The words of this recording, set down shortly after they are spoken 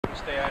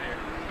stay out here.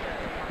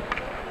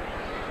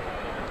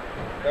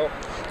 Go.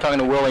 Talking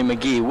to Willie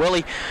McGee.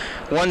 Willie,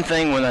 one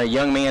thing when a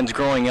young man's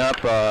growing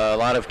up, a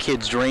lot of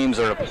kids' dreams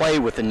are to play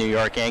with the New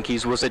York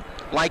Yankees. Was it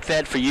like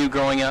that for you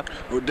growing up?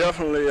 Well,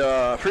 definitely.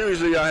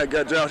 Previously, I had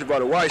got drafted by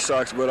the White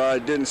Sox, but I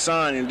didn't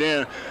sign, and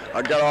then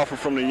I got offered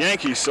from the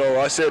Yankees. So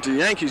I said to the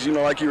Yankees, you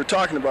know, like you were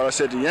talking about, I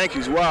said to the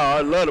Yankees, wow,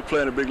 I'd love to play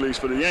in the big leagues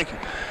for the Yankees.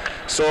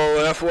 So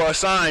therefore I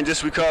signed,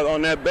 just because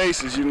on that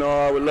basis, you know,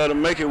 I would let them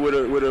make it with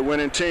a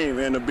winning team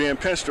and to be in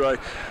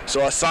pinstripe.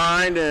 So I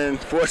signed, and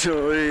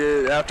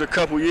fortunately, after a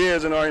couple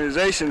years in the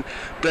organization,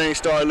 things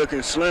started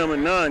looking slim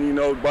and none, you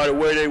know, by the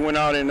way they went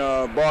out and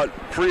bought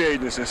free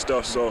agents and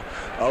stuff. So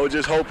I was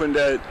just hoping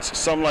that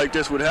something like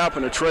this would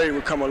happen, a trade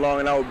would come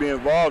along and I would be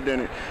involved in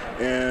it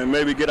and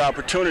maybe get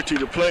opportunity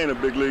to play in the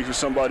big leagues with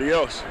somebody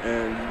else.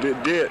 And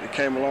it did, it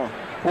came along.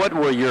 What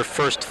were your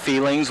first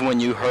feelings when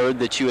you heard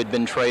that you had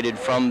been traded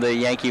from the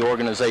Yankee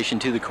organization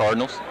to the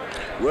Cardinals?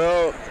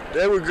 Well,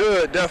 they were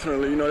good,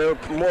 definitely. You know, they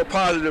were more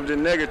positive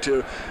than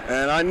negative.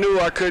 And I knew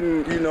I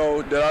couldn't, you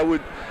know, that I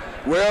would,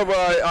 wherever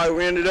I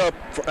ended up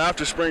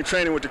after spring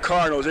training with the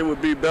Cardinals, it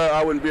would be better.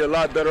 I wouldn't be a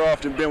lot better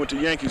off than being with the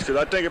Yankees. Because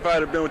I think if I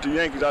had been with the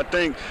Yankees, I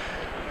think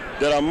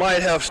that I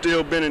might have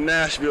still been in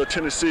Nashville,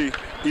 Tennessee,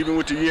 even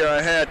with the year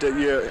I had that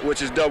year,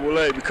 which is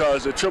AA,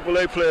 because the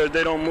AAA players,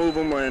 they don't move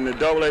them, and the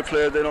AA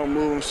players, they don't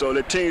move them, so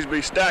the teams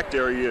be stacked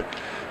every year.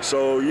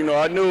 So, you know,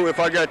 I knew if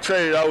I got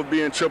traded, I would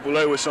be in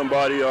AAA with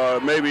somebody, or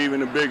maybe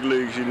even the big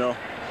leagues, you know.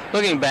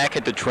 Looking back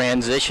at the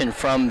transition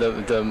from the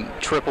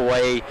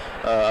AAA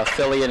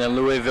affiliate in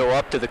Louisville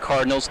up to the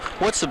Cardinals,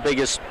 what's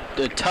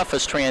the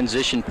toughest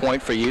transition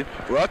point for you?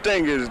 Well, I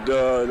think it's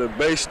the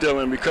base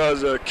stealing,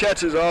 because all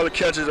the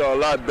catches are a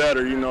lot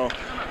better, you know,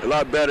 a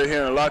lot better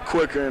here, and a lot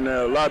quicker, and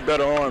a lot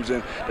better arms,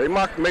 and they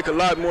make a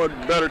lot more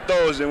better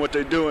throws than what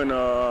they do in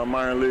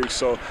minor leagues.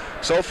 So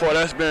far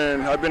I've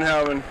been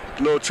having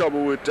a little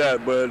trouble with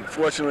that, but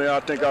fortunately I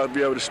think I'll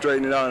be able to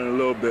straighten it out in a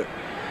little bit.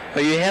 Are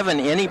you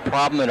having any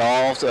problem at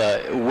all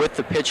with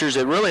the pitchers?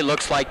 It really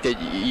looks like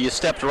that you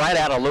stepped right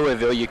out of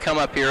Louisville, you come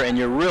up here, and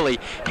you're really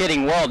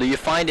hitting well. Do you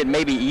find it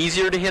maybe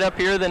easier to hit up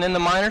here than in the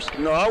minors?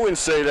 No, I wouldn't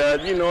say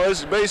that. You know,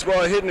 it's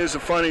baseball. Hitting is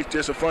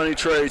just a funny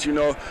trade, you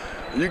know.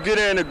 You get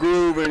in the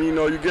groove, and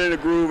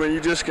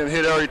you just can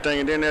hit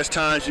everything. And then there's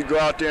times you go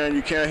out there and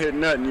you can't hit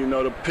nothing. You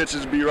know, the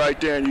pitches be right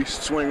there, and you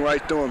swing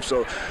right through them.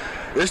 So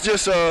it's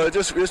just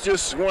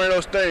one of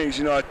those things.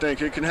 You know, I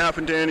think it can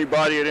happen to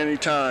anybody at any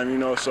time. You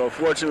know, so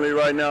fortunately,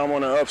 right now I'm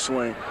on an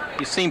upswing.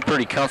 You seem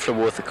pretty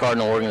comfortable with the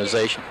Cardinal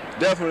organization.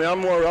 Definitely,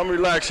 I'm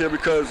relaxed here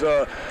because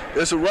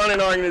it's a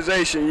running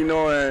organization, you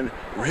know, and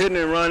we're hitting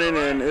and running,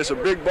 and it's a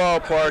big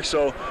ballpark,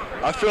 so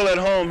I feel at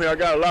home here. I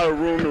got a lot of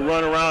room to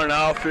run around in the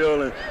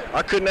outfield, and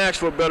I couldn't ask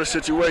for a better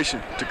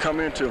situation to come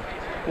into.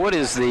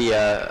 What's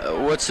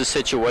the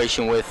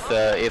situation with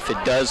if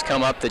it does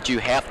come up that you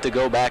have to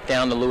go back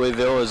down to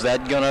Louisville? Is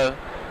that gonna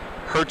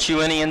hurt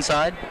you any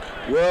inside?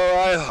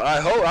 Well, I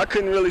hope. I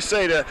couldn't really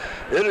say that.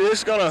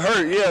 It's going to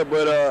hurt, yeah,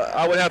 but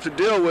I would have to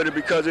deal with it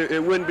because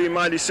it wouldn't be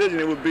my decision.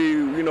 It would be,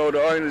 you know,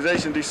 the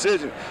organization's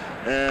decision.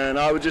 And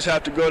I would just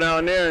have to go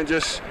down there and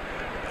just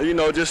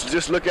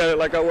look at it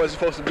like I wasn't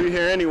supposed to be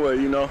here anyway,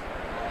 you know.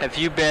 Have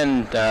you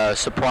been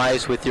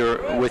surprised with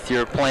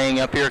your playing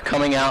up here,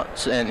 coming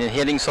out and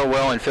hitting so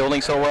well and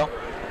fielding so well?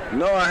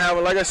 No, I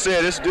haven't. Like I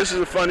said, this is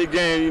a funny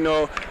game, you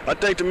know. I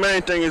think the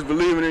main thing is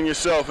believing in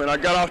yourself, and I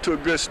got off to a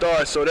good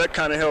start, so that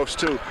kind of helps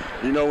too.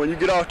 You know, when you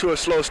get off to a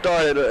slow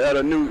start at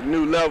a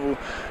new level,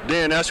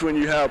 then that's when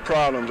you have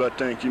problems, I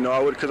think. You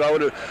know, because I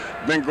would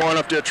have been going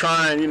up there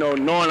trying, you know,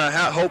 knowing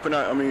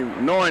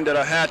that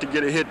I had to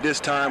get a hit this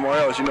time or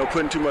else, you know,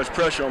 putting too much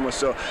pressure on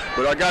myself.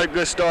 But I got a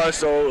good start,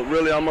 so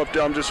really I'm up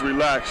there, I'm just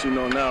relaxed, you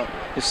know, now.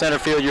 Is center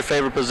field your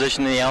favorite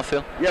position in the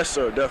outfield? Yes,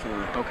 sir,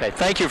 definitely. Okay,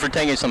 thank you for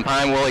taking some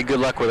time, Willie. Good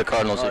luck with the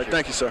Cardinals. All right,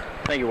 thank you, sir.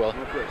 Thank you, Will.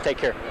 Take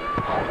care.